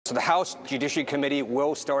So the House Judiciary Committee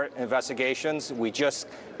will start investigations. We just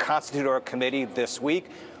constituted our committee this week.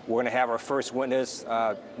 We're going to have our first witness,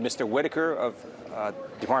 Mr. Whitaker of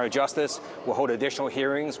Department of Justice. We'll hold additional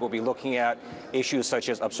hearings. We'll be looking at issues such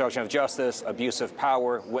as obstruction of justice, abuse of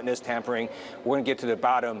power, witness tampering. We're going to get to the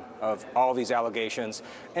bottom of all these allegations.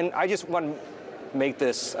 And I just want to make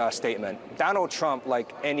this statement. Donald Trump,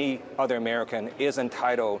 like any other American, is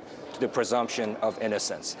entitled to the presumption of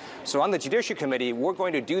innocence. So on the Judiciary Committee, we're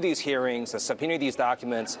going to do these hearings, subpoena these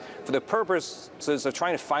documents for the purposes of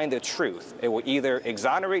trying to find the truth. It will either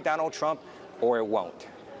exonerate Donald Trump or it won't.